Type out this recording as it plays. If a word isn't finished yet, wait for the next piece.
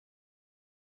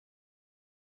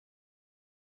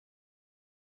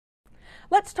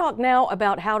Let's talk now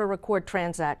about how to record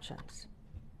transactions.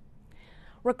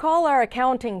 Recall our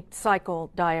accounting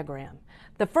cycle diagram.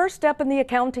 The first step in the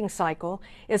accounting cycle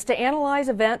is to analyze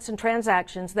events and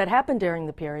transactions that happened during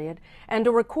the period and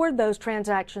to record those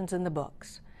transactions in the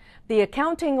books. The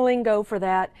accounting lingo for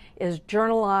that is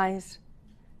journalize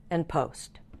and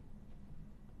post.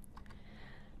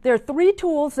 There are three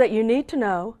tools that you need to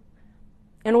know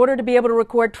in order to be able to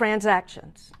record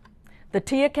transactions: the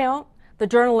T account, the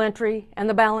journal entry, and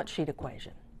the balance sheet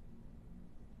equation.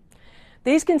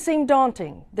 These can seem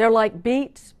daunting. They're like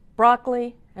beets,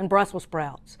 broccoli, and Brussels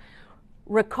sprouts.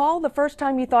 Recall the first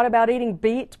time you thought about eating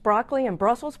beets, broccoli, and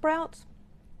Brussels sprouts?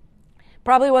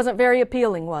 Probably wasn't very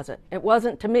appealing, was it? It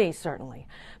wasn't to me, certainly.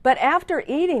 But after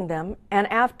eating them, and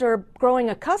after growing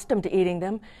accustomed to eating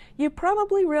them, you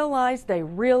probably realized they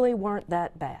really weren't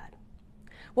that bad.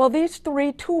 Well, these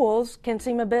three tools can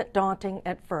seem a bit daunting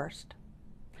at first.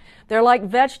 They're like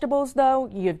vegetables, though.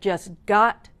 You've just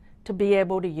got to be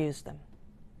able to use them.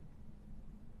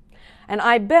 And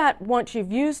I bet once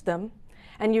you've used them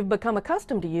and you've become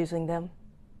accustomed to using them,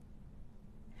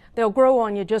 they'll grow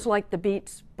on you just like the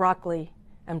beets, broccoli,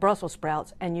 and Brussels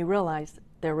sprouts, and you realize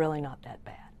they're really not that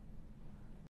bad.